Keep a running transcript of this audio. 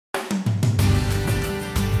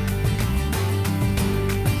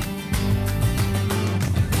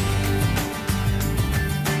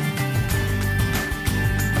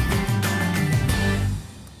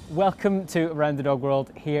Welcome to Around the Dog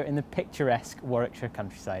World here in the picturesque Warwickshire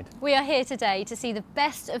countryside. We are here today to see the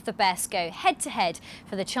best of the best go head-to-head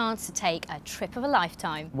for the chance to take a trip of a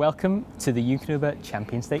lifetime. Welcome to the Eukanuba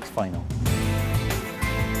Champion Stakes final.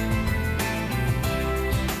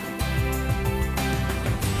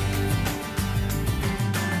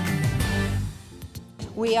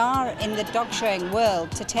 We are in the dog showing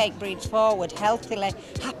world to take breeds forward healthily,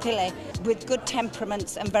 happily, with good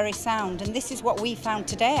temperaments and very sound. And this is what we found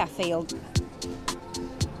today, I feel.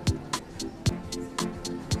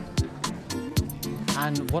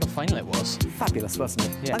 And what a final it was. Fabulous, wasn't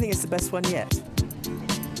it? Yeah. I think it's the best one yet.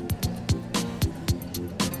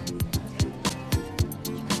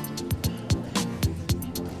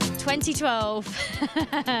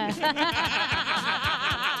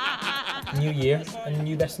 New year and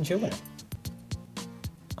new best in show winner.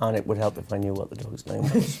 And it would help if I knew what the dog's name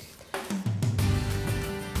was.